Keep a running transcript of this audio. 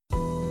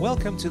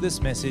Welcome to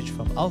this message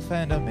from Alpha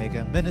and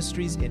Omega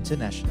Ministries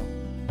International.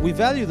 We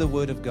value the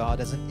Word of God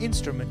as an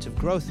instrument of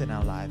growth in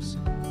our lives,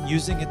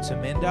 using it to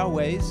mend our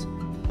ways,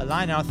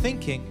 align our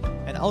thinking,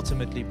 and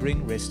ultimately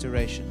bring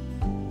restoration.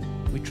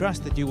 We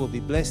trust that you will be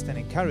blessed and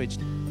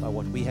encouraged by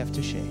what we have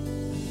to share.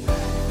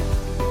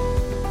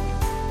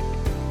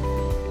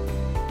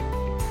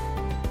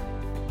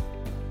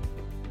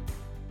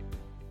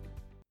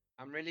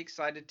 I'm really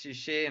excited to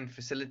share and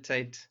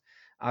facilitate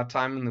our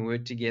time in the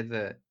Word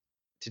together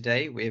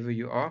today, wherever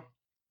you are.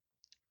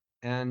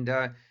 And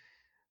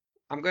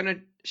I'm going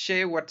to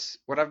share what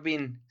I've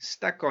been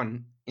stuck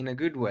on in a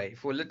good way.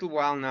 For a little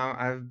while now,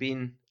 I've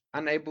been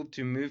unable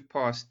to move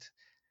past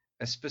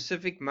a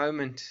specific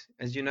moment.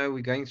 As you know,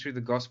 we're going through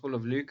the Gospel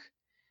of Luke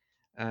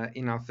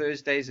in our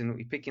Thursdays, and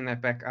we're picking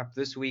that back up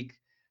this week.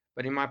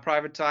 But in my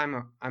private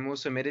time, I'm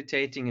also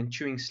meditating and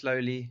chewing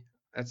slowly.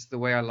 That's the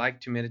way I like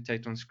to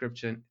meditate on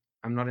Scripture.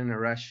 I'm not in a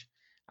rush.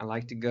 I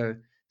like to go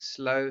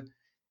slow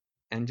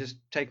and just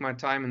take my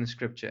time in the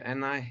Scripture.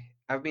 And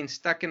I've been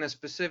stuck in a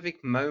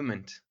specific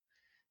moment,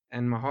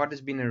 and my heart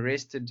has been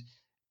arrested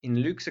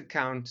in Luke's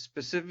account,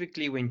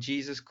 specifically when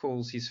Jesus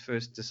calls his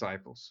first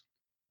disciples.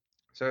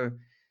 So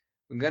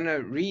we're going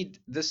to read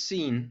this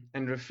scene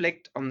and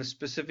reflect on the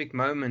specific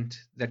moment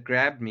that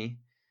grabbed me,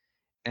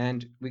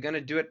 and we're going to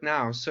do it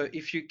now. So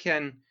if you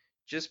can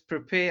just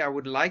prepare, I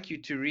would like you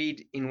to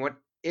read in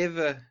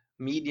whatever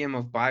medium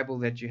of Bible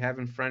that you have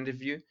in front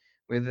of you,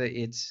 whether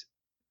it's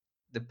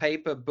the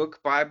paper book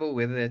Bible,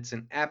 whether it's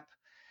an app,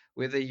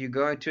 whether you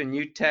go into a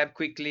new tab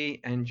quickly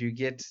and you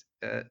get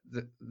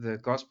the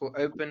gospel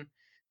open.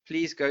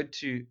 Please go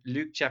to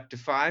Luke chapter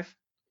 5,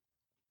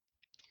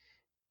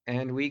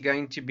 and we're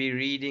going to be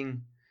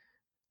reading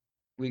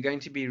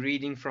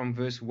from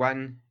verse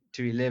 1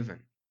 to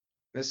 11.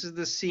 This is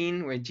the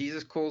scene where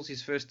Jesus calls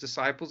his first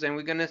disciples, and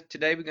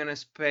today we're going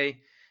to pay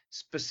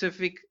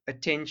specific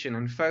attention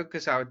and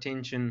focus our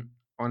attention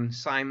on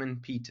Simon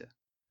Peter.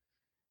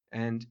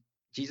 And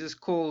Jesus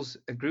calls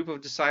a group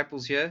of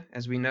disciples here,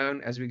 as we know,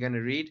 as we're going to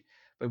read,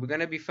 but we're going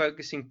to be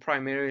focusing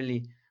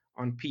primarily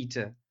on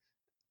Peter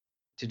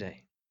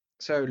today.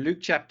 So Luke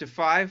chapter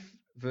 5,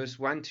 verse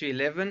 1 to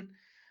 11,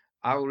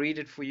 I'll read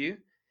it for you,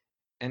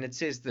 and it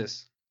says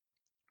this.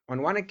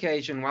 On one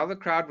occasion, while the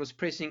crowd was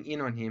pressing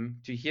in on him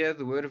to hear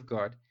the word of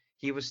God,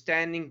 he was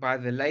standing by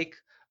the lake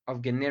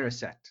of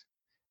Gennesaret.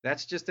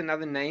 That's just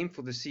another name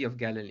for the Sea of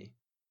Galilee.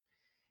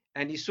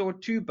 And he saw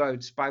two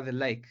boats by the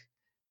lake,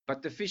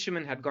 but the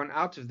fishermen had gone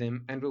out of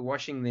them and were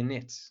washing their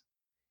nets.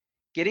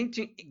 Getting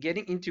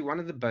into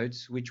one of the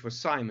boats, which was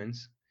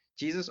Simon's,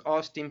 Jesus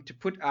asked him to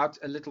put out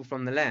a little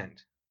from the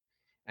land.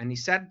 And he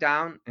sat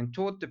down and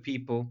taught the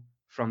people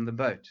from the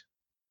boat.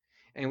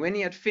 And when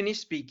he had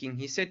finished speaking,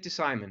 he said to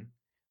Simon,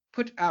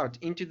 "Put out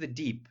into the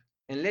deep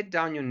and let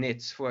down your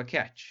nets for a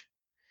catch."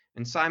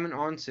 And Simon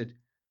answered,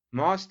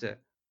 "Master,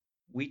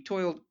 we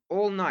toiled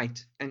all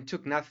night and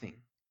took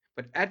nothing,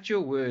 but at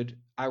your word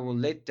I will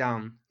let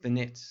down the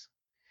nets."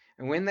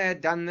 And when they had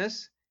done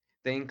this,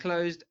 they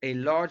enclosed a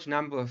large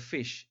number of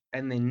fish,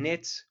 and their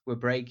nets were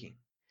breaking.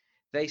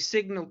 They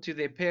signaled to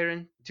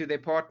their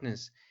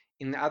partners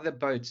in the other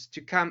boats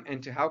to come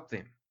and to help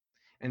them.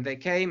 And they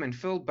came and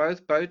filled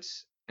both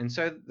boats, and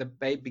so the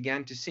boat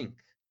began to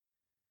sink.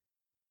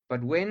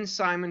 But when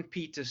Simon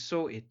Peter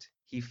saw it,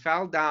 he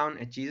fell down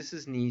at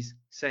Jesus' knees,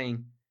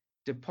 saying,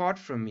 "Depart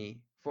from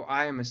me, for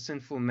I am a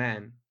sinful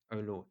man, O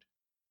Lord."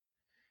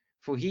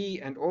 For he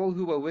and all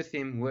who were with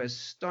him were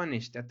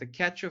astonished at the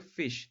catch of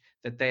fish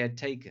that they had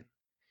taken.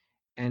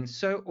 And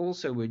so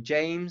also were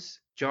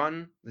James,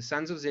 John, the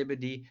sons of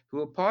Zebedee, who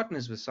were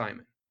partners with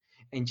Simon.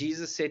 And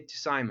Jesus said to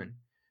Simon,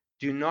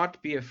 "Do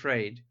not be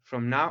afraid.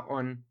 From now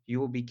on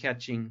you will be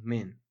catching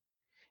men."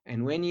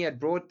 And when he had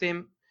brought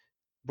their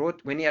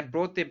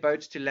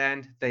boats to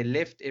land, they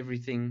left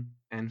everything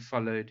and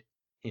followed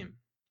him.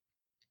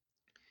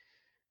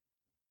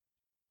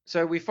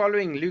 So we're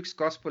following Luke's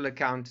gospel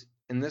account,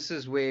 and this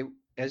is where,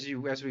 as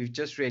we've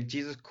just read,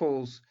 Jesus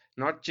calls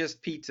not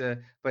just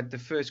Peter, but the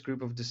first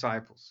group of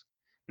disciples.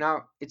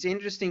 Now, it's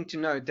interesting to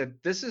note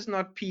that this is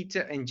not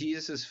Peter and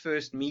Jesus'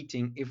 first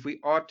meeting if we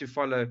are to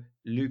follow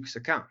Luke's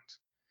account.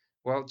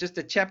 Well, just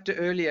a chapter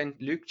earlier in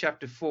Luke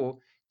chapter 4,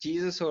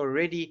 Jesus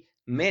already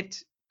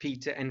met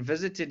Peter and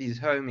visited his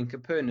home in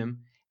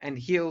Capernaum and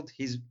healed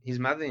his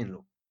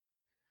mother-in-law.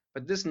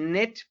 But this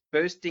net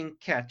bursting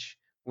catch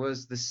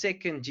was the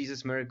second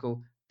Jesus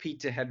miracle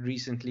Peter had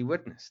recently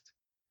witnessed.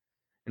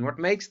 And what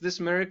makes this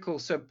miracle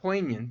so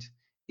poignant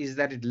is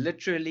that it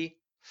literally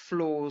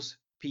floors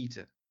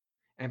Peter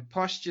and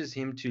postures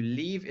him to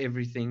leave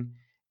everything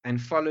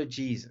and follow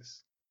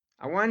Jesus.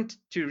 I want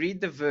to read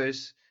the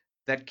verse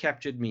that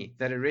captured me,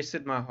 that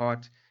arrested my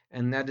heart,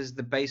 and that is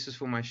the basis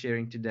for my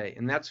sharing today.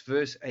 And that's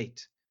verse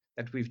 8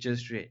 that we've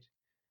just read.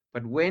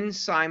 But when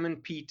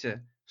Simon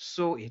Peter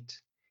saw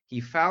it,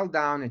 he fell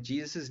down at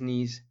Jesus'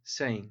 knees,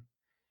 saying,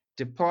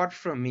 "Depart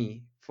from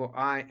me, for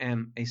I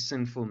am a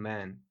sinful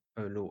man,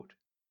 O Lord."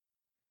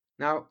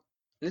 Now,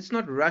 let's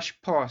not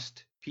rush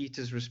past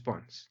Peter's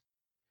response.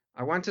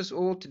 I want us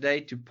all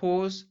today to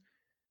pause,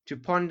 to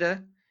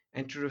ponder,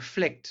 and to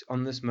reflect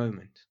on this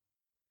moment.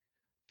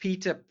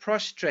 Peter,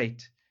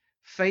 prostrate,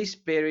 face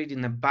buried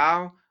in the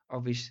bow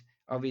of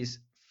his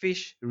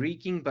fish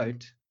reeking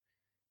boat,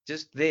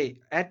 just there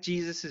at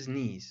Jesus'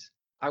 knees.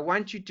 I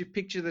want you to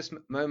picture this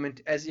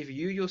moment as if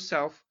you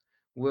yourself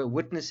were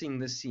witnessing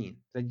this scene,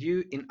 that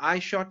you in eye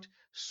shot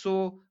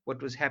saw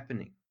what was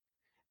happening.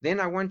 Then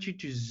I want you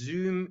to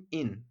zoom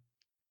in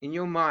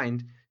your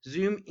mind,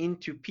 zoom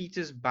into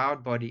Peter's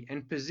bowed body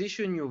and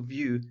position your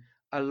view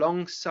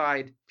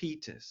alongside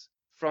Peter's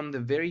from the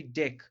very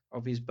deck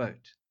of his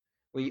boat,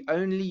 where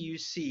only you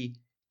see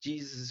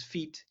Jesus'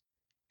 feet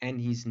and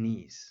his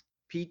knees.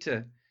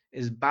 Peter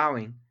is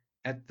bowing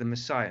at the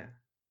Messiah.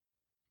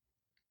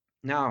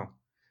 Now,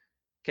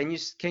 can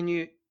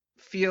you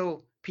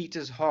feel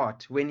Peter's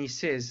heart when he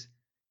says,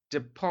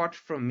 "Depart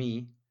from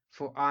me,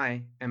 for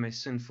I am a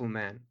sinful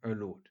man, O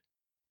Lord"?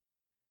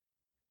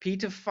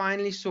 Peter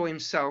finally saw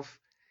himself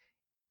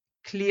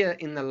clear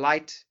in the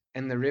light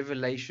and the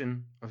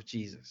revelation of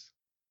Jesus.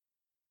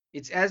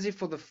 It's as if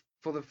for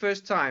the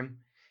first time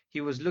he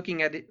was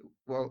looking at it,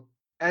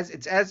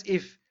 it's as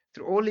if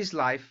through all his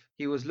life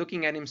he was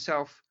looking at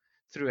himself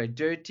through a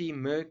dirty,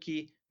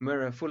 murky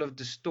mirror full of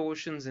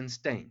distortions and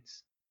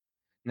stains.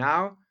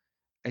 Now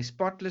a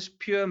spotless,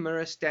 pure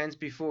mirror stands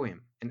before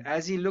him, and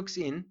as he looks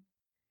in,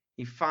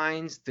 he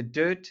finds the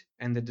dirt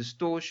and the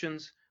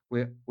distortions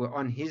were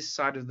on his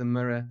side of the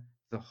mirror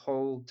the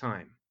whole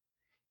time.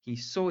 He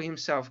saw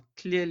himself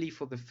clearly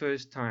for the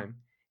first time,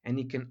 and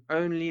he can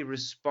only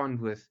respond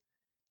with,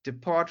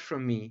 "Depart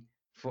from me,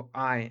 for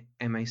I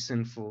am a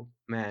sinful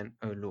man,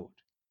 O Lord."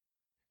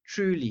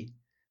 Truly,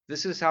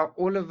 this is how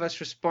all of us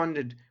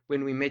responded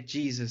when we met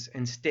Jesus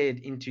and stared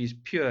into his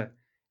pure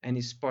and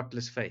his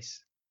spotless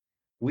face.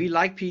 We,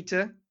 like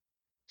Peter,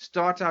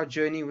 start our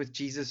journey with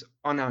Jesus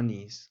on our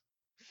knees,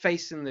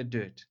 face in the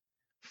dirt,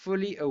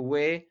 fully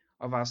aware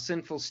of our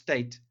sinful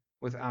state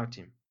without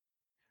him.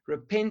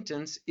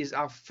 Repentance is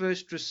our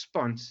first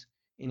response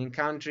in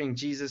encountering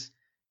Jesus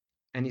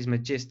and his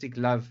majestic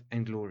love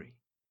and glory.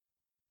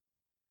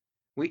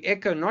 We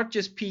echo not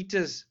just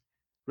Peter's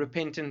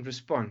repentant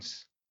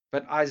response,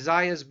 but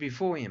Isaiah's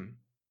before him.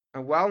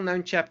 A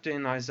well-known chapter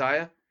in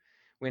Isaiah,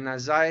 when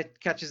Isaiah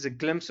catches a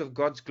glimpse of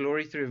God's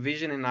glory through a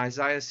vision in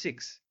Isaiah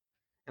 6.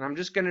 And I'm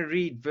just going to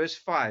read verse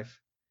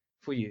 5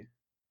 for you.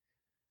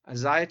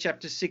 Isaiah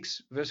chapter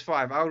 6, verse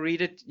 5. I'll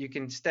read it. You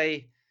can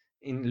stay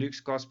in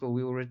Luke's gospel.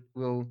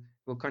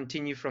 We'll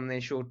continue from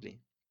there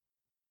shortly.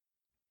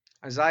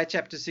 Isaiah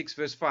chapter 6,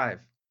 verse 5.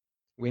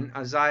 When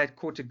Isaiah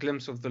caught a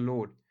glimpse of the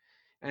Lord.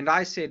 And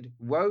I said,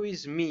 "Woe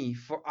is me,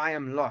 for I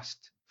am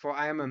lost, for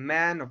I am a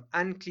man of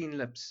unclean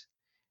lips,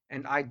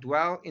 and I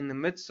dwell in the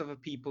midst of a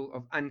people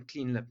of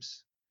unclean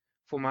lips.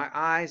 For my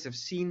eyes have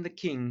seen the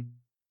King,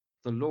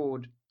 the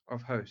Lord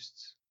of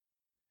hosts."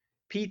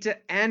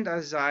 Peter and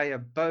Isaiah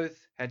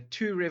both had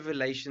two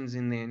revelations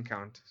in their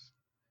encounters.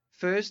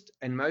 First,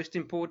 and most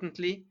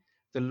importantly,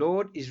 the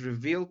Lord is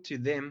revealed to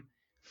them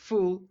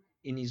full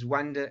in his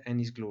wonder and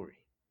his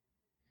glory.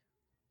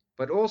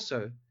 But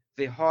also,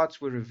 their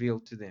hearts were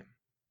revealed to them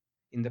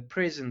in the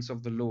presence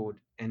of the Lord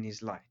and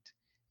his light.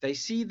 They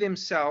see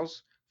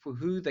themselves for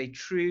who they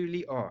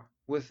truly are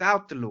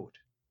without the Lord.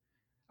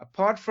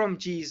 Apart from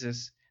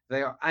Jesus,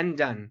 they are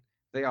undone,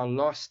 they are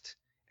lost,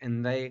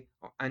 and they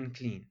are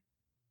unclean.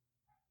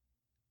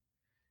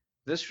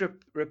 This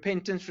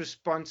repentance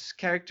response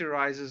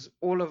characterizes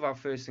all of our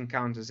first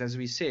encounters, as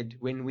we said,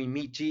 when we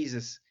meet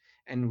Jesus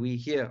and we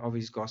hear of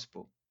his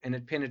gospel, and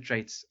it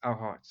penetrates our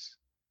hearts.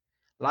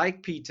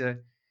 Like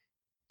Peter,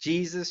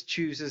 Jesus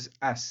chooses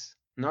us,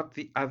 not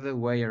the other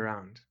way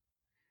around,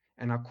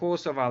 and our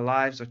course of our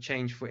lives are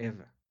changed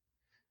forever.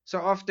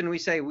 So often we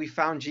say we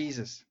found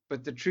Jesus,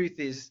 but the truth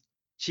is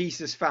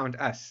Jesus found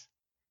us,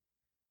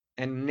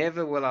 and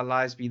never will our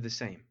lives be the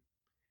same.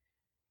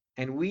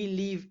 And we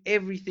leave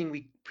everything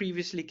we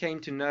previously came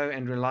to know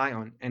and rely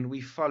on, and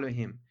we follow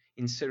him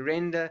in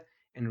surrender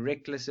and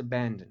reckless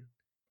abandon,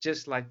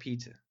 just like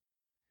Peter.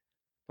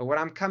 But what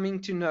I'm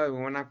coming to know,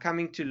 what I'm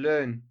coming to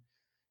learn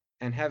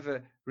and have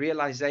a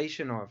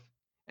realization of,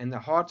 and the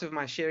heart of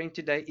my sharing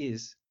today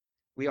is,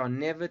 we are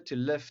never to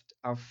lift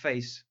our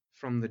face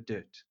from the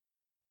dirt.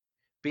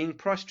 Being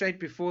prostrate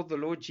before the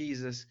Lord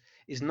Jesus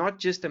is not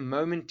just a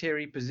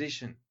momentary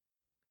position,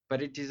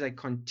 but it is a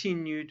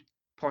continued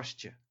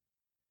posture.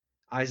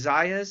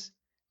 Isaiah's,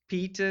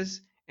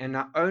 Peter's, and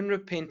our own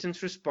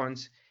repentance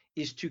response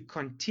is to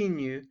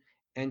continue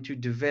and to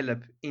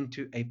develop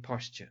into a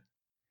posture.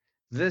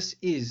 This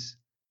is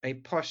a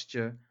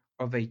posture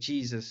of a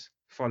Jesus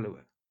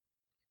follower.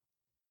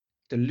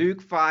 The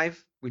Luke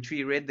 5, which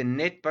we read, the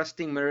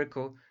net-busting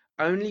miracle,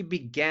 only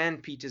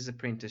began Peter's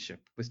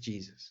apprenticeship with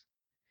Jesus,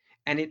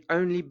 and it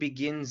only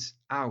begins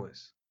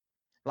ours.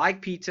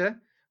 Like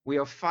Peter, we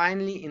are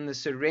finally in the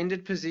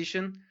surrendered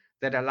position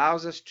that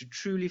allows us to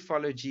truly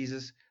follow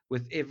Jesus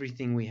with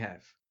everything we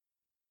have.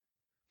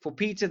 For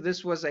Peter,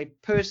 this was a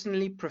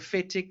personally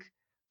prophetic,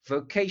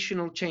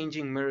 vocational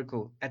changing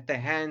miracle at the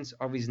hands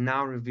of his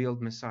now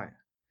revealed Messiah.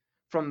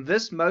 From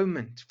this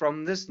moment,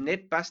 from this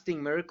net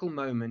busting miracle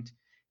moment,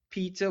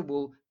 Peter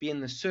will be in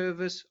the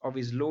service of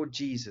his Lord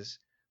Jesus,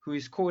 who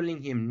is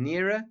calling him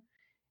nearer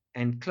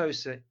and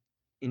closer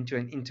into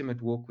an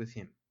intimate walk with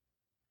him.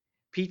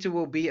 Peter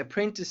will be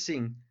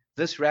apprenticing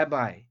this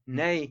rabbi,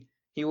 nay,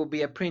 he will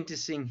be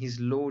apprenticing his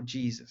Lord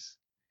Jesus.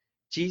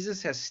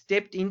 Jesus has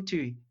stepped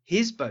into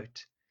his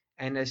boat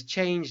and has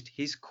changed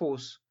his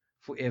course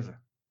forever.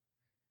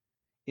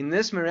 In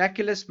this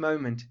miraculous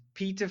moment,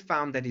 Peter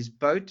found that his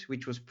boat,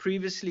 which was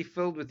previously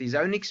filled with his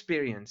own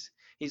experience,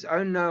 his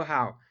own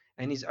know-how,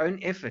 and his own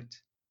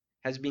effort,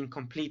 has been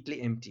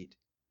completely emptied.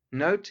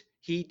 Note,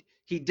 he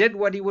did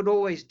what he would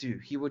always do.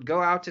 He would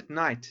go out at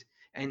night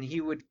and he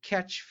would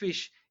catch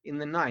fish in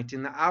the night,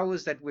 in the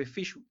hours that where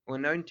fish were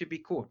known to be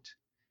caught.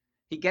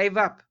 He gave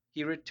up.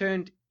 He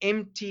returned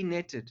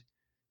empty-netted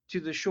to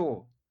the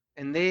shore.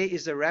 And there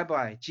is the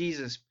rabbi,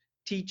 Jesus,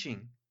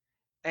 teaching.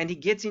 And he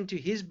gets into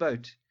his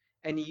boat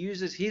and he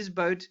uses his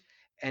boat,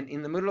 and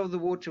in the middle of the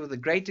water with the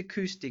great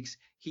acoustics,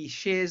 he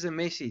shares a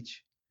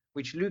message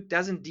which Luke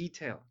doesn't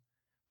detail.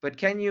 But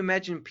can you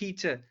imagine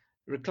Peter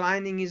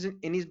reclining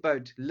in his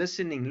boat,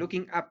 listening,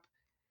 looking up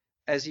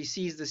as he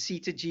sees the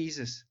seated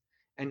Jesus,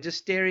 and just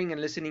staring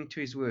and listening to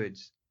his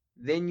words?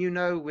 Then you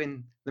know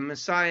when the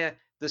Messiah,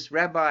 this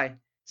rabbi,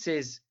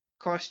 says,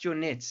 "Cast your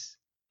nets,"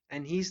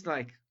 and he's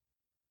like,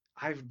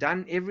 "I've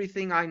done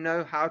everything I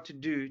know how to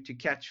do to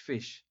catch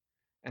fish,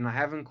 and I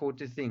haven't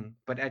caught a thing.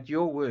 But at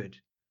your word,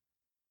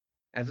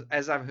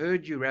 as I've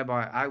heard you,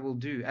 Rabbi, I will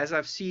do. As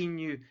I've seen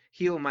you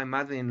heal my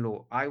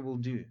mother-in-law, I will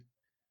do."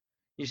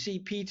 You see,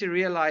 Peter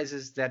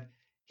realizes that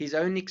his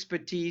own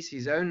expertise,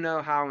 his own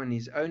know-how, and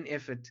his own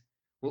effort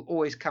will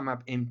always come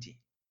up empty.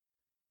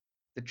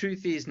 The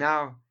truth is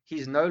now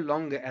he's no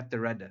longer at the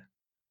rudder.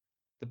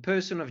 The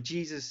person of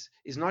Jesus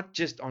is not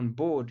just on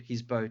board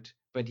his boat,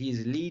 but he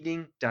is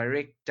leading,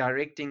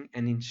 directing,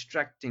 and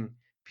instructing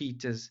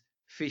Peter's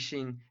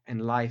fishing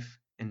and life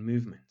and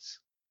movements.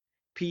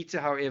 Peter,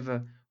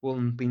 however,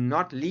 will be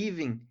not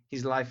leaving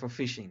his life of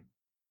fishing.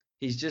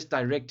 He's just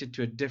directed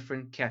to a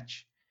different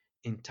catch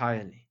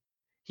entirely.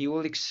 He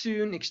will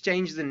soon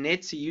exchange the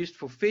nets he used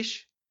for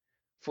fish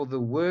for the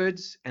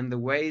words and the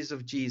ways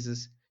of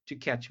Jesus to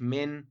catch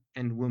men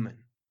and women.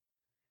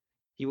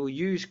 He will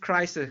use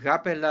Christ's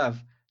agape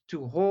love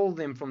to haul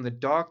them from the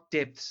dark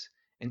depths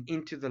and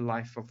into the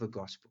life of the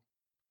gospel.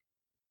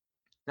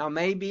 Now,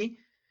 maybe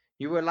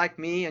you were like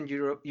me and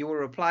you will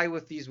reply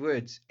with these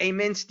words: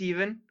 "Amen,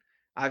 Stephen.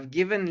 I've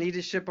given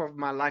leadership of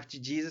my life to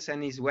Jesus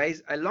and his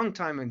ways a long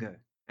time ago,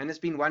 and it's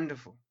been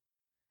wonderful."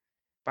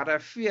 But I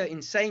fear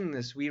in saying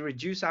this, we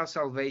reduce our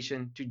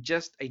salvation to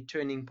just a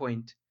turning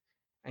point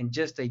and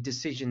just a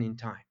decision in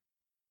time.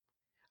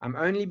 I'm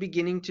only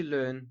beginning to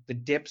learn the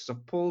depths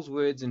of Paul's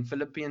words in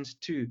Philippians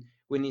 2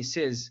 when he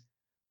says,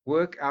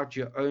 "Work out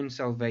your own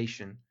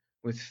salvation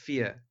with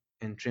fear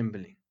and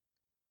trembling."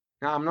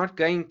 Now, I'm not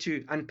going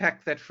to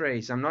unpack that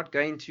phrase. I'm not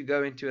going to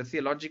go into a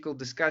theological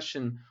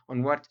discussion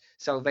on what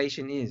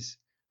salvation is.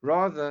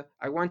 Rather,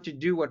 I want to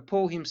do what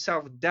Paul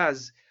himself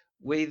does,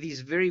 where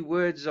these very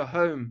words are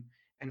home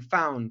and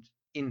found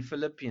in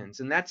Philippians,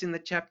 and that's in the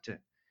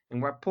chapter.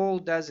 And what Paul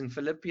does in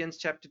Philippians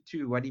chapter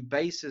 2, what he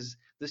bases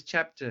this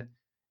chapter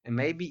and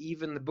maybe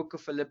even the book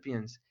of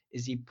Philippians,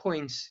 is he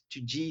points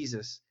to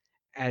Jesus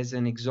as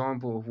an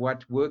example of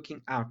what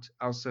working out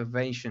our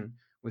salvation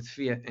with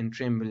fear and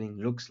trembling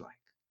looks like.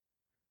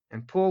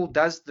 And Paul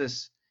does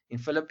this in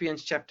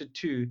Philippians chapter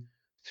 2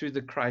 through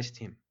the Christ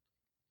hymn.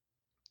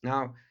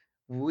 Now,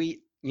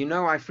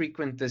 I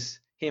frequent this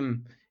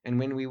hymn, and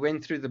when we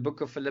went through the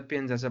book of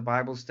Philippians as a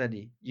Bible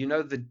study, you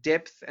know the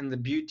depth and the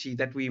beauty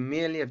that we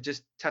merely have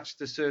just touched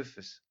the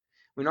surface.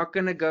 We're not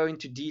going to go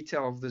into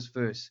detail of this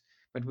verse,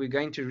 but we're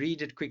going to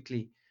read it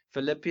quickly.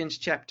 Philippians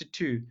chapter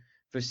 2,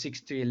 verse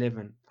 6 to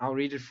 11. I'll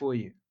read it for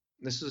you.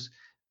 This is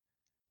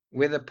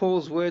whether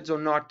Paul's words or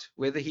not,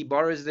 whether he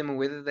borrows them or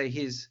whether they're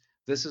his,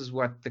 this is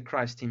what the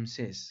Christ hymn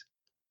says.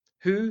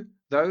 "Who,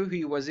 though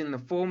he was in the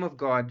form of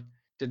God,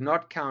 did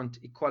not count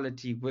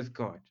equality with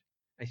God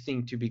a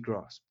thing to be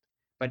grasped,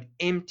 but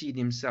emptied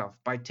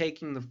himself by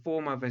taking the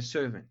form of a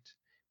servant,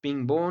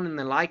 being born in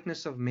the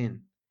likeness of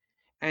men.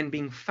 And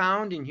being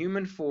found in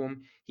human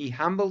form, he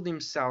humbled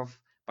himself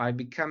by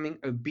becoming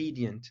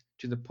obedient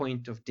to the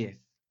point of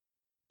death,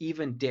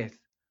 even death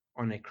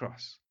on a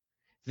cross.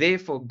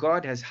 Therefore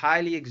God has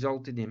highly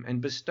exalted him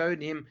and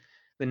bestowed him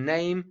the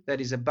name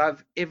that is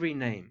above every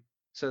name,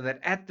 so that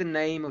at the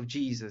name of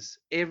Jesus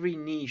every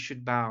knee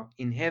should bow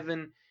in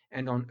heaven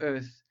and on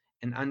earth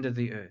and under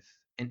the earth,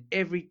 and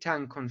every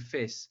tongue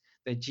confess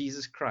that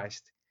Jesus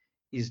Christ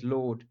is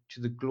Lord,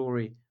 to the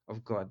glory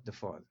of God the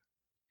Father."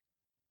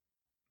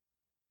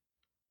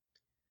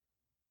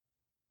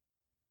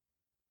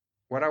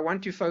 What I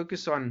want to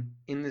focus on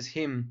in this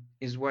hymn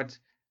is what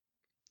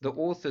the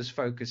author's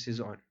focus is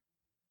on.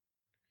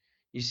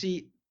 You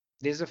see,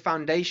 there's a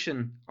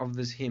foundation of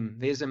this hymn.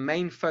 There's a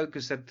main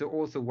focus that the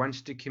author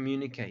wants to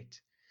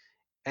communicate.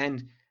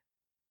 And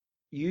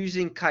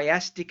using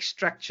chiastic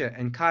structure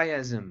and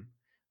chiasm,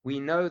 we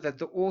know that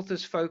the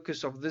author's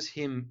focus of this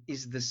hymn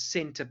is the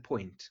center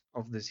point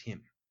of this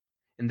hymn.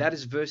 And that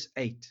is verse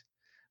 8.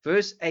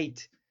 Verse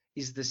 8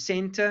 is the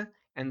center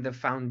and the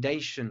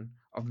foundation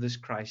of this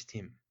Christ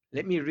hymn.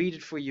 Let me read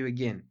it for you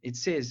again. It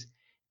says,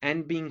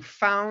 "And being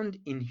found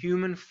in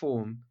human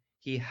form,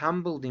 he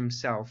humbled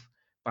himself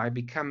by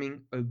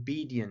becoming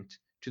obedient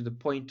to the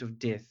point of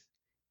death,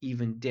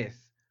 even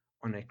death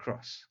on a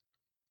cross."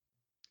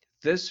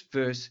 This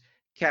verse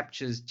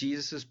captures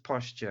Jesus'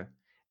 posture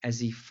as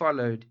he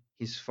followed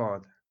his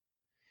Father.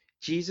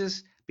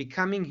 Jesus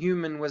becoming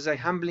human was a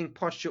humbling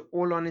posture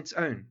all on its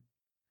own.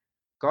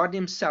 God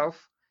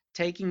himself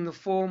taking the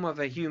form of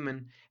a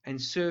human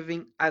and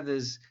serving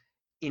others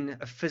in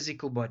a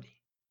physical body.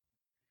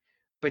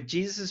 But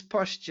Jesus'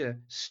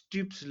 posture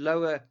stoops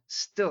lower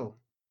still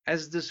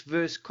as this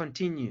verse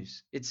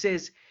continues. It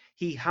says,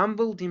 "He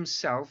humbled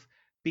himself,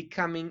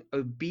 becoming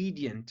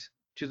obedient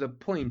to the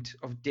point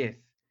of death,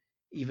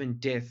 even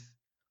death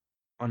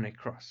on a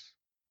cross."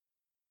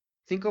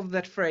 Think of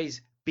that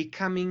phrase,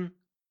 becoming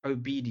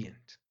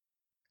obedient.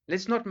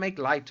 Let's not make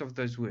light of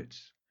those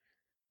words.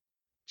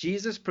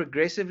 Jesus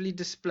progressively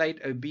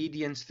displayed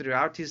obedience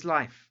throughout his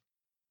life.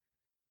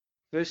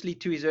 Firstly,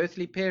 to his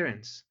earthly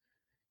parents,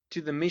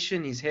 to the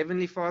mission his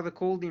heavenly Father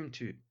called him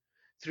to,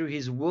 through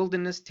his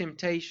wilderness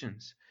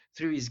temptations,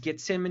 through his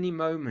Gethsemane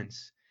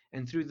moments,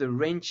 and through the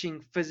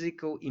wrenching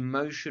physical,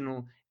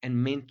 emotional,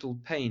 and mental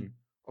pain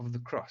of the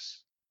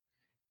cross.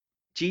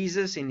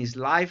 Jesus, in his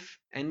life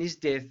and his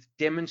death,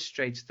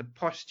 demonstrates the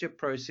posture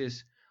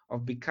process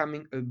of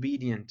becoming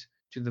obedient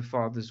to the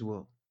Father's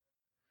will.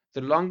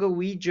 The longer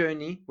we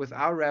journey with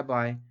our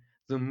Rabbi,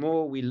 the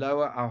more we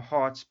lower our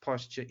heart's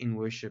posture in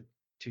worship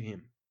to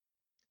him.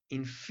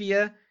 In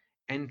fear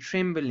and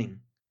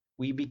trembling,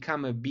 we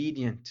become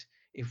obedient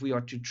if we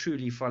are to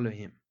truly follow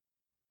him.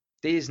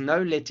 There is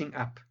no letting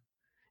up.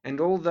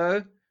 And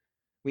although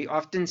we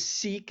often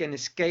seek an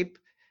escape,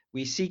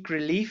 we seek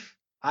relief,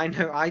 I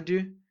know I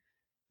do,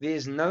 there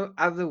is no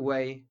other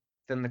way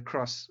than the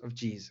cross of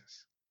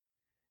Jesus.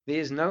 There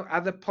is no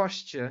other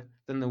posture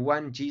than the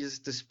one Jesus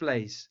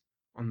displays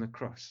on the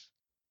cross.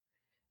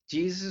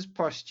 Jesus'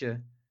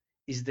 posture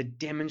is the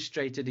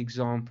demonstrated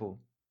example.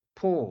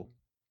 Paul,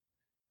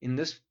 in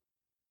this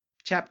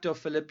chapter of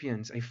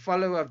Philippians, a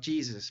follower of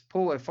Jesus,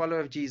 Paul, a follower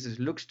of Jesus,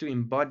 looks to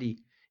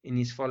embody in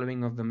his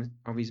following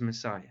of his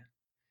Messiah.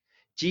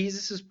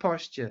 Jesus'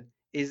 posture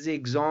is the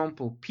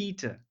example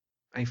Peter,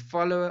 a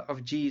follower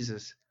of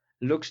Jesus,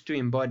 looks to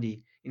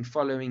embody in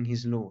following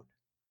his Lord.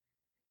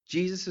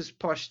 Jesus'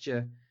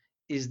 posture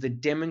is the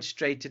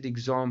demonstrated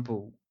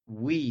example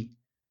we,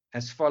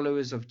 as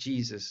followers of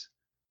Jesus,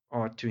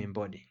 are to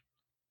embody.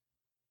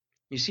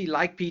 You see,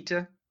 like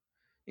Peter,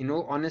 in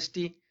all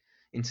honesty,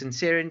 in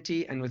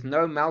sincerity, and with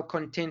no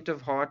malcontent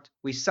of heart,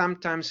 we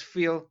sometimes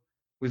feel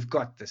we've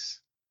got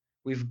this.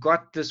 We've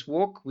got this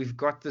walk, we've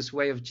got this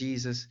way of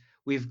Jesus,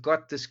 we've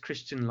got this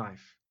Christian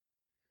life.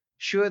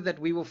 Sure that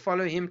we will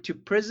follow him to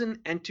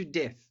prison and to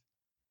death,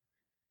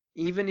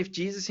 even if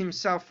Jesus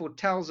himself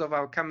foretells of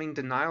our coming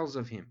denials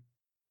of him,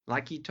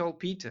 like he told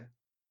Peter.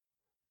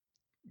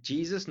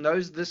 Jesus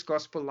knows this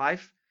gospel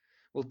life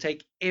will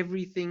take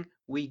everything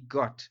we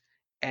got,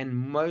 and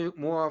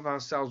more of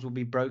ourselves will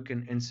be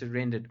broken and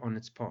surrendered on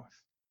its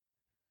path.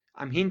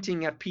 I'm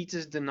hinting at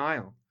Peter's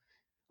denial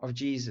of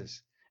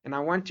Jesus, and I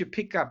want to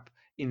pick up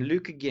in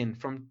Luke again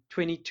from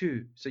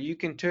 22. So you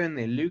can turn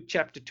there, Luke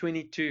chapter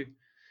 22,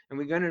 and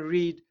we're going to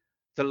read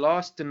the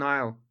last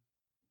denial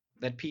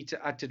that Peter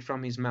uttered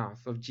from his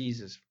mouth of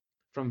Jesus,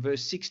 from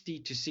verse 60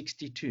 to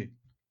 62.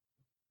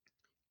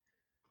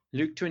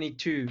 Luke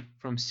 22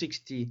 from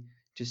 60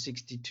 to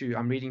 62.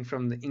 I'm reading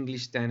from the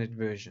English Standard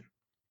Version.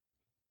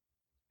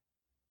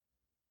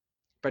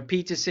 But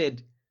Peter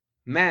said,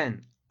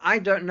 "Man, I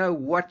don't know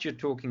what you're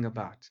talking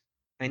about."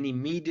 And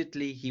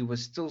immediately he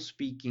was still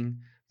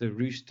speaking, the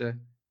rooster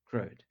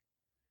crowed.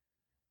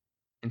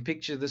 And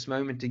picture this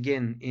moment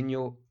again in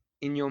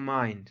your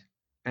mind.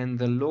 And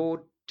the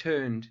Lord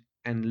turned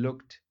and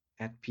looked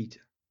at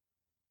Peter.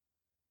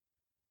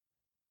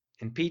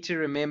 And Peter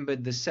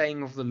remembered the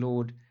saying of the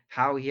Lord,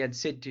 how he had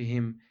said to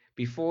him,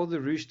 "Before the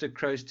rooster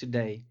crows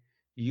today,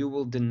 you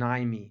will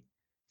deny me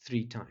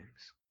 3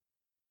 times."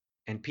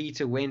 And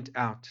Peter went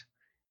out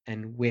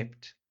and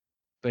wept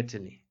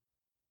bitterly.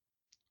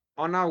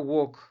 On our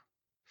walk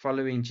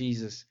following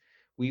Jesus,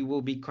 we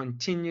will be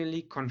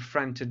continually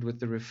confronted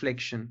with the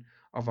reflection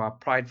of our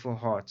prideful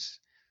hearts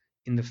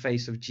in the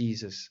face of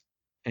Jesus,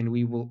 and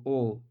we will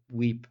all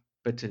weep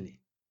bitterly.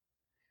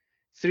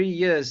 3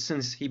 years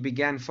since he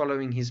began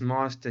following his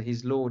master,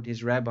 his Lord,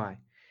 his Rabbi,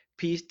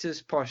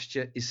 Peter's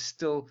posture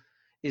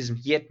is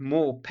yet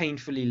more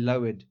painfully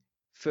lowered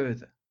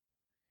further.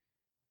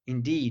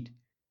 Indeed,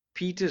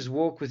 Peter's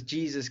walk with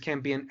Jesus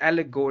can be an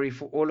allegory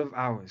for all of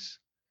ours.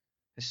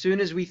 As soon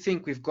as we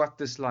think we've got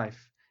this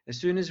life, as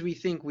soon as we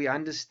think we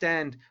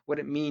understand what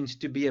it means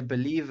to be a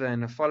believer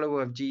and a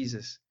follower of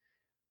Jesus,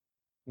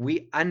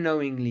 we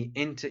unknowingly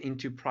enter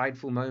into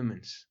prideful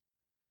moments,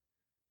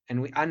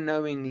 and we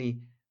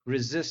unknowingly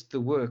resist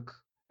the work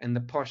and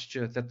the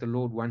posture that the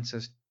Lord wants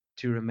us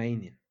to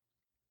remain in.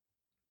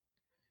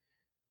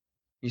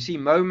 You see,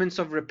 moments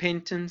of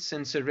repentance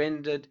and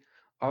surrender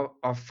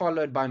are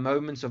followed by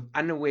moments of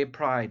unaware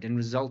pride and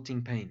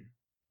resulting pain.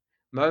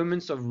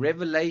 Moments of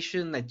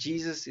revelation that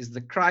Jesus is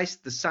the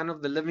Christ, the Son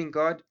of the living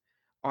God,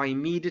 are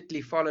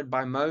immediately followed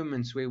by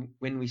moments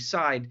when we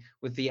side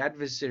with the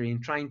adversary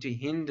in trying to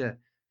hinder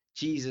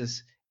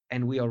Jesus,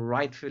 and we are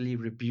rightfully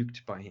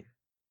rebuked by him.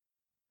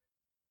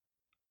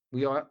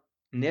 We are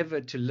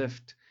never to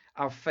lift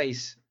our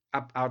face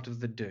up out of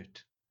the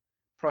dirt,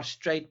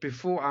 prostrate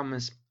before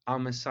our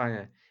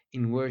Messiah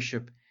in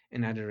worship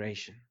and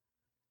adoration.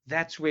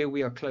 That's where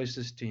we are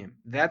closest to him.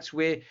 That's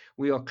where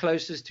we are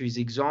closest to his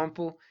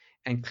example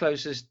and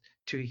closest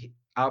to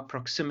our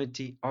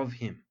proximity of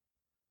him.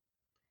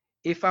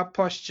 If our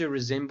posture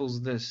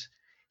resembles this,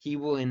 he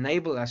will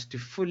enable us to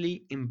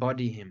fully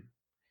embody him.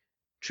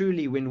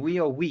 Truly, when we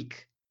are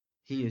weak,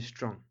 he is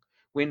strong.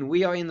 When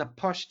we are in the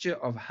posture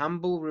of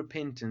humble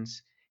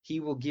repentance, he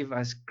will give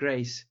us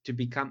grace to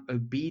become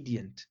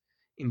obedient,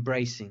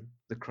 embracing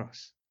the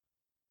cross.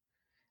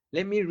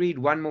 Let me read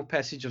one more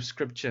passage of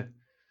scripture,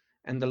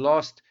 and the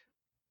last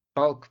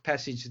bulk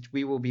passage that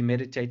we will be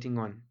meditating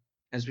on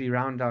as we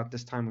round out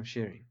this time of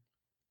sharing.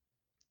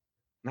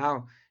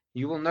 Now,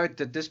 you will note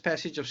that this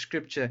passage of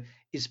scripture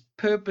is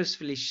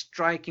purposefully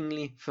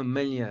strikingly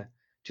familiar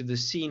to the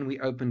scene we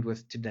opened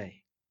with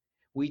today.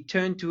 We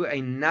turn to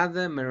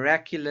another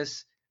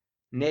miraculous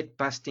net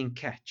busting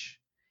catch,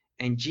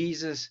 and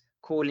Jesus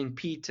calling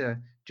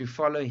Peter to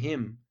follow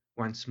him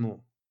once more.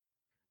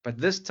 But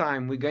this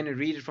time we're going to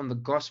read it from the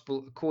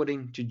Gospel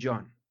according to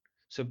John.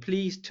 So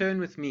please turn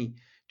with me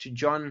to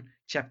John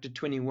chapter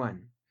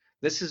 21.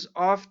 This is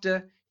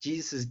after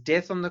Jesus'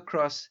 death on the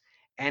cross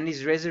and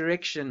his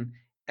resurrection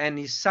and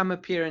his some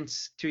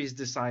appearance to his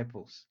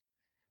disciples.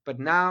 But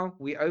now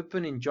we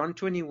open in John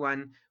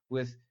 21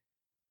 with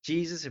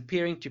Jesus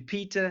appearing to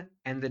Peter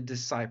and the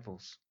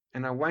disciples.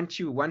 And I want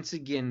you once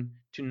again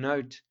to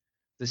note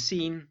the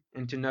scene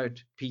and to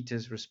note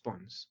Peter's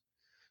response.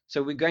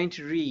 So we're going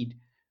to read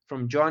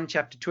from John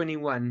chapter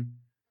 21,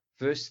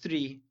 verse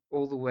 3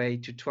 all the way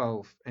to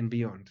 12 and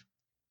beyond.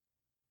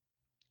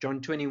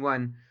 John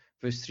 21,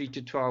 verse 3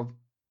 to 12.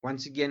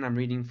 Once again, I'm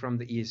reading from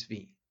the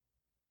ESV.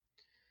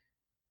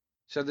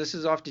 So this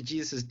is after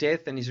Jesus'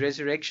 death and his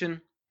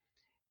resurrection.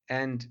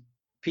 And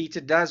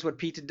Peter does what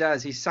Peter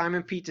does.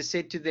 Simon Peter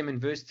said to them in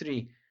verse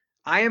 3,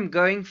 I am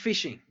going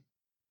fishing.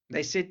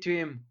 They said to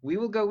him, we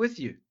will go with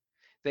you.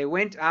 They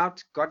went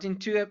out, got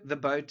into the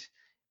boat,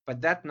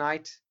 but that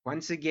night,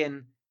 once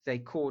again, they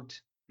caught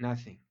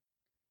nothing.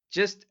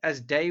 Just as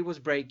day was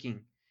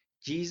breaking,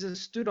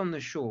 Jesus stood on the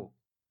shore,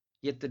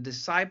 yet the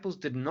disciples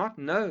did not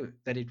know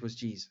that it was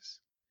Jesus.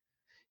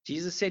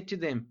 Jesus said to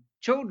them,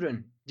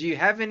 children, do you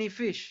have any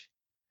fish?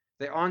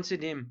 They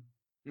answered him,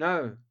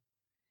 no.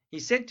 He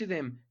said to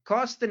them,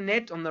 cast the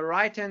net on the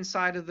right-hand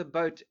side of the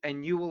boat,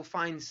 and you will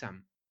find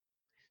some.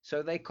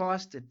 So they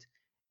cast it,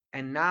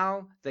 and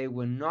now they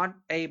were not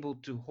able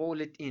to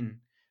haul it in,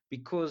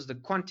 because the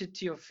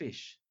quantity of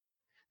fish.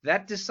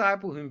 That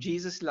disciple whom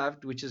Jesus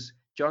loved, which is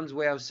John's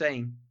way of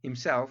saying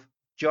himself,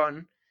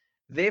 John,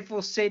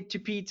 therefore said to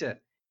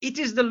Peter, it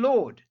is the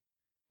Lord.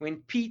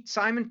 When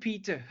Simon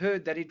Peter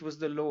heard that it was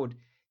the Lord,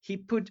 he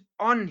put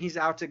on his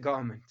outer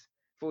garment,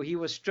 for he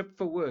was stripped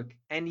for work,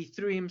 and he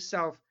threw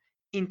himself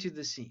into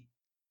the sea.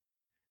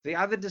 The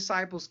other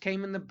disciples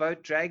came in the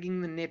boat,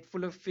 dragging the net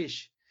full of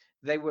fish.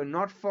 They were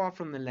not far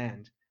from the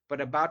land, but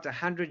about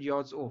 100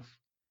 yards off.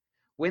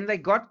 When they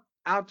got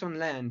out on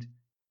land,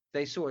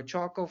 they saw a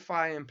charcoal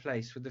fire in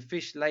place with the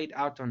fish laid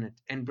out on it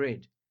and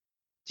bread.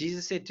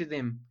 Jesus said to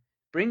them,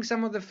 bring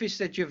some of the fish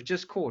that you have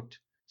just caught.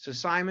 So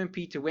Simon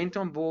Peter went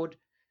on board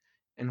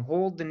and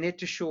hauled the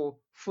net ashore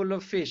full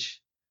of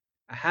fish,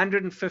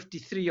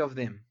 153 of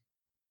them.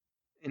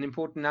 An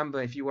important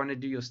number if you want to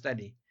do your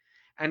study.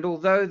 And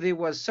although there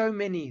was so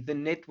many, the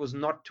net was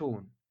not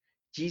torn.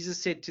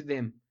 Jesus said to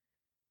them,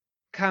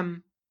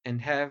 come and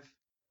have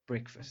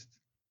breakfast.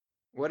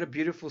 What a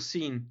beautiful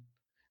scene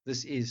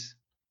this is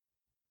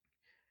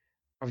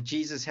of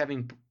Jesus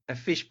having a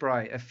fish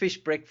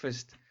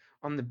breakfast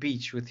on the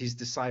beach with his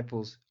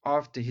disciples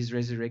after his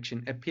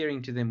resurrection,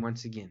 appearing to them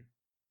once again.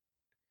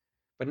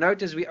 But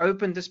note, as we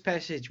open this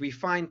passage, we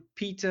find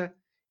Peter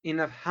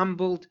in a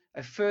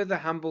further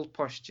humbled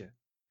posture.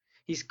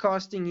 He's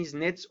casting his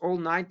nets all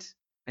night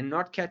and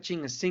not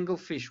catching a single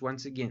fish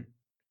once again.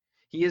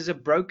 He is a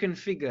broken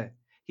figure,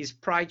 his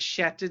pride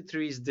shattered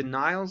through his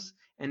denials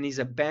and his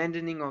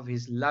abandoning of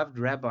his loved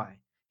rabbi,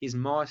 his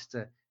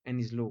master and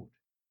his Lord.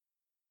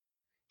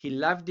 He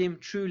loved him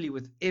truly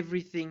with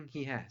everything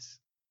he has.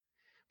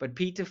 But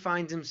Peter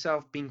finds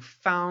himself being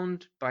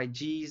found by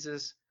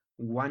Jesus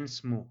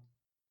once more.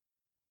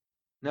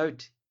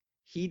 Note,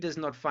 he does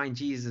not find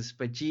Jesus,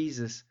 but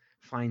Jesus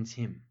finds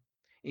him,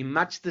 in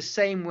much the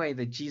same way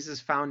that Jesus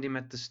found him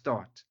at the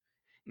start,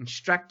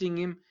 instructing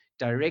him,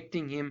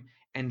 directing him,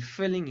 and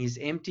filling his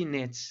empty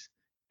nets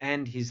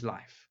and his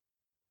life.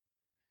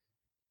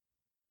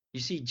 You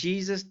see,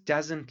 Jesus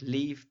doesn't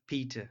leave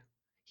Peter.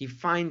 He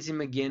finds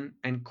him again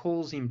and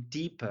calls him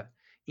deeper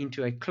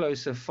into a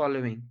closer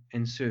following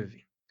and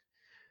serving.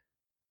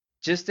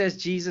 Just as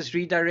Jesus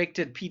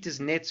redirected Peter's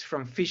nets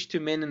from fish to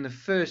men in the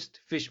first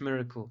fish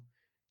miracle,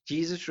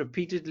 Jesus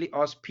repeatedly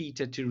asked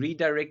Peter to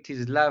redirect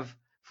his love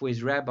for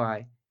his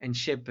rabbi and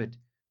shepherd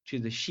to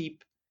the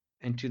sheep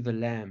and to the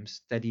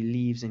lambs that he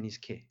leaves in his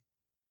care.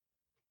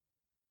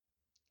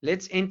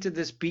 Let's enter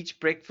this beach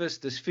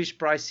breakfast, this fish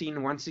fry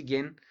scene once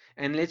again,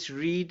 and let's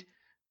read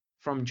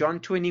from John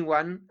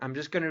 21. I'm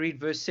just going to read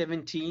verse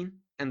 17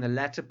 and the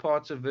latter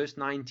parts of verse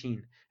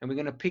 19. And we're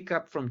going to pick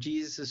up from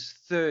Jesus'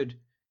 third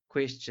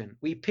question.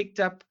 We picked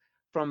up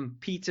from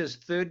Peter's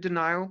third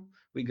denial.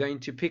 We're going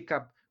to pick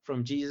up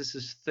from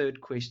Jesus'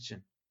 third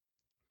question.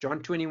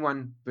 John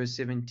 21, verse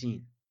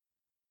 17.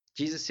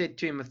 Jesus said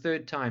to him a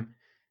third time,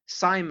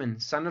 Simon,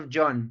 son of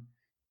John,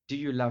 do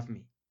you love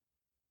me?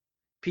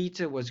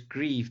 Peter was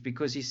grieved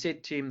because he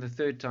said to him the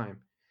third time,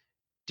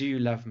 do you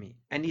love me?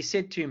 And he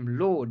said to him,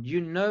 Lord,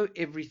 you know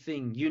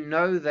everything. You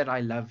know that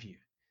I love you.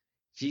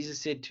 Jesus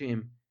said to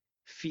him,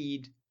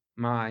 feed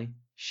my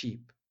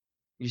sheep.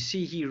 You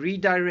see, he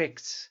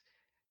redirects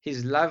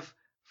his love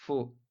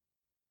for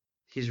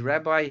his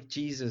rabbi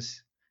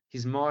Jesus,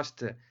 his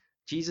master.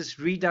 Jesus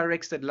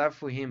redirects that love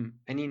for him,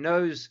 and he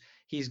knows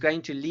he's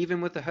going to leave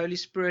him with the Holy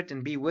Spirit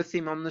and be with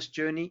him on this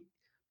journey,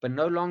 but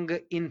no longer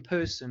in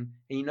person.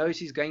 And he knows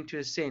he's going to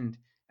ascend,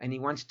 and he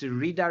wants to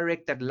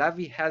redirect that love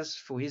he has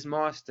for his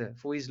master,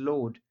 for his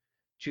Lord,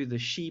 to the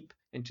sheep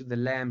and to the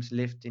lambs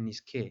left in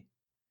his care.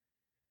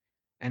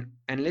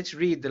 And let's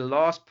read the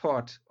last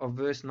part of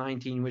verse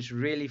 19, which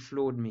really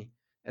floored me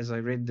as I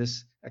read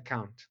this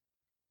account.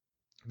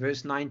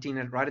 Verse 19,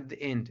 right at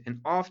the end.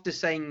 And after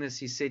saying this,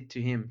 he said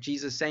to him,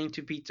 Jesus saying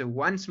to Peter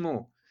once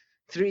more,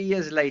 3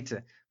 years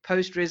later,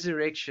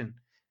 post-resurrection,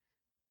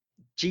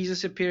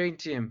 Jesus appearing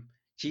to him,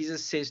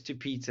 Jesus says to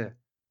Peter,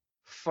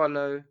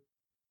 follow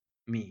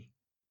me.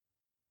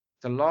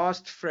 The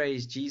last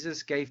phrase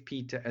Jesus gave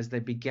Peter as they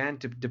began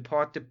to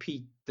depart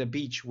the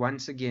beach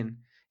once again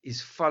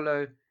is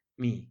follow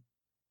me.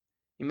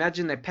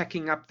 Imagine they're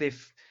packing up the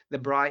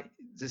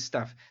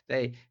stuff.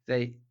 They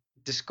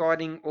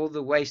discarding all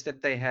the waste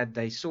that they had.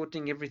 They're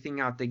sorting everything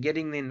out. They're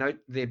getting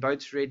their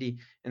boats ready,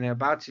 and they're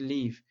about to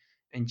leave.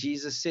 And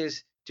Jesus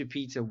says to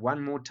Peter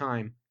one more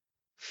time,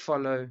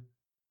 follow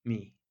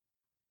me.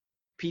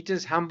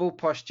 Peter's humble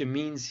posture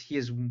means he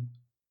is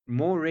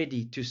more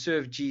ready to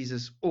serve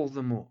Jesus all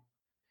the more.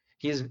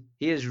 He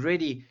is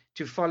ready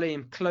to follow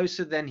him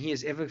closer than he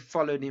has ever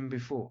followed him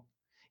before.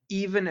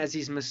 Even as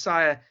his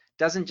Messiah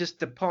doesn't just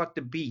depart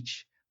the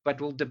beach,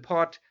 but will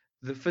depart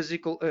the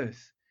physical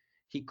earth.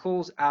 He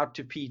calls out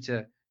to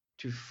Peter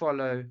to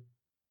follow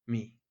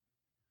me.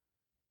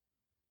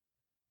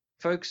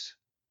 Folks,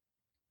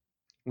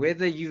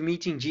 whether you're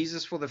meeting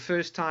Jesus for the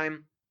first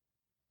time,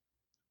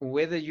 or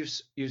whether you've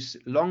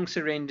long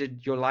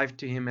surrendered your life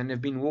to him and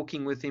have been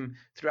walking with him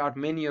throughout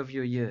many of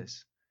your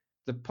years,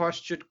 the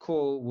postured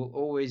call will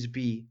always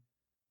be,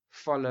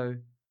 follow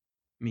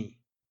me.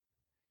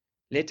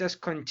 Let us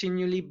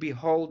continually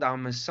behold our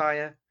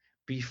Messiah,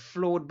 be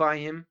flawed by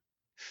him,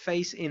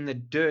 face in the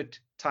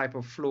dirt type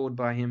of flawed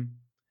by him.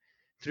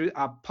 Through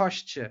our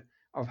posture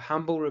of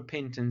humble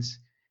repentance,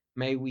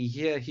 may we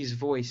hear his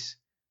voice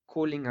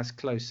calling us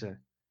closer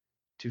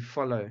to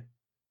follow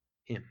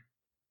him.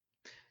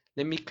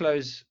 Let me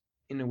close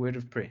in a word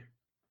of prayer.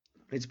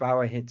 Let's bow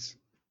our heads.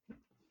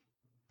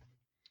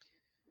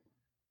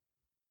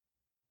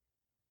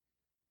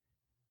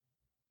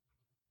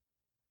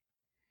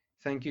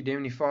 Thank you, dear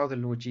Heavenly Father,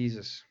 Lord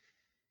Jesus.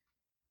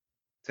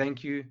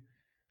 Thank you,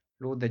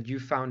 Lord, that you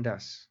found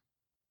us,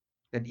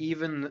 that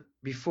even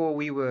before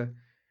we were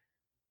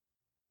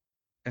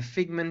a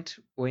figment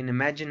or an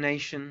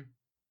imagination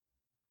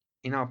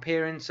in our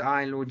parents'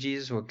 eye, Lord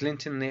Jesus, or a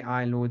glint in their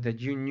eye, Lord, that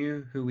you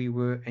knew who we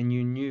were and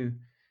you knew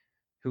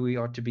who we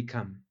are to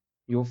become,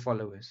 your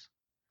followers.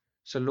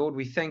 So, Lord,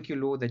 we thank you,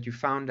 Lord, that you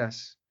found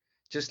us,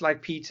 just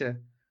like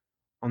Peter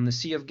on the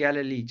Sea of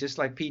Galilee, just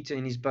like Peter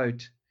in his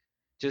boat,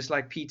 just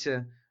like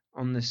Peter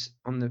on the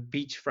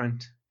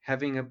beachfront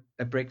having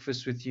a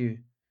breakfast with you.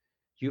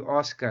 You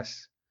ask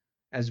us,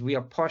 as we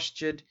are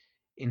postured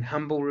in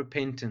humble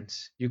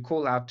repentance, you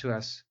call out to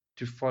us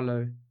to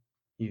follow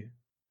you.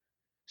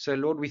 So,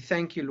 Lord, we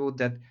thank you, Lord,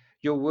 that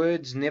your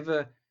words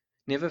never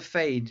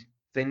fade.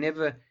 They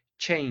never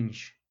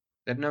change.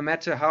 That no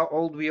matter how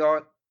old we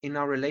are in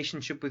our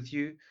relationship with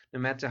you, no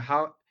matter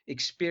how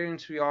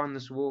experienced we are in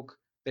this walk,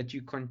 that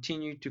you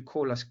continue to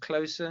call us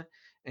closer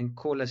and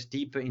call us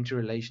deeper into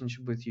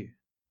relationship with you.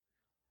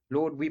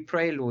 Lord, we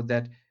pray, Lord,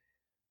 that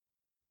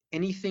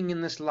anything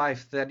in this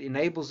life that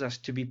enables us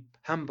to be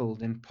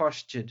humbled and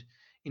postured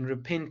in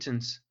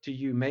repentance to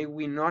you, may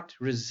we not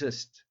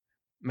resist.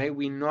 May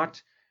we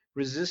not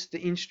resist the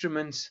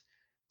instruments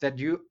that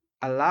you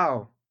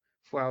allow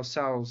for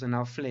ourselves and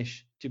our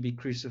flesh to be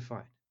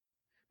crucified.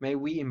 May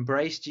we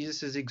embrace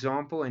Jesus'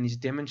 example and his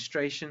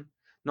demonstration,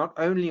 not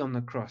only on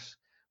the cross,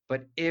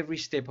 but every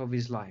step of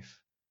his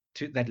life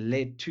that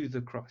led to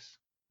the cross.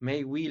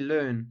 May we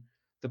learn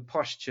the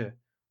posture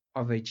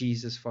of a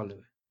Jesus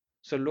follower.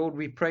 So, Lord,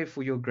 we pray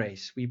for your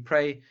grace. We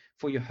pray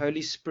for your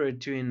Holy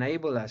Spirit to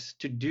enable us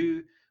to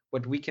do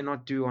what we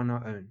cannot do on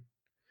our own.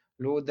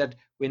 Lord, that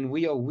when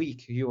we are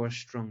weak, you are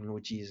strong,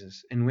 Lord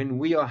Jesus. And when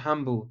we are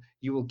humble,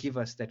 you will give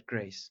us that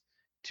grace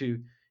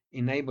to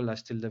enable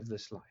us to live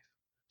this life.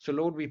 So,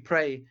 Lord, we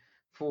pray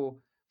for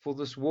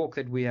this walk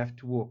that we have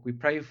to walk. We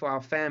pray for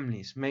our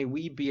families. May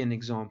we be an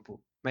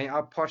example. May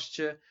our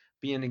posture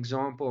be an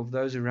example of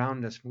those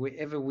around us,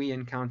 wherever we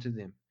encounter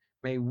them.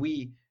 May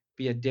we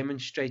be a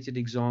demonstrated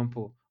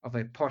example of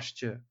a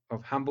posture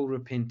of humble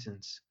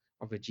repentance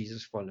of a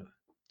Jesus follower.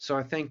 So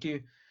I thank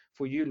you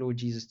for you, Lord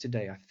Jesus,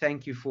 today. I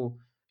thank you for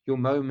your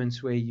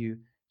moments where you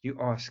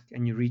ask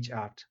and you reach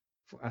out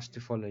for us to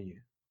follow you.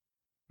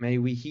 May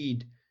we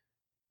heed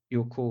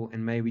your call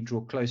and may we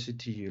draw closer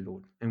to you,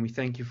 Lord. And we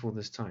thank you for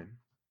this time.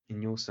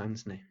 In your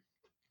Son's name.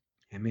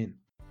 Amen.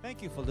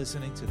 Thank you for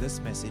listening to this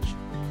message.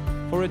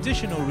 For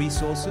additional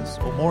resources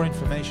or more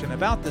information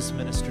about this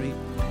ministry,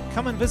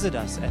 come and visit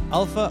us at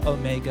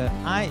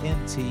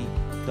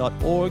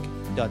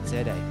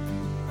alphaomegaint.org.za.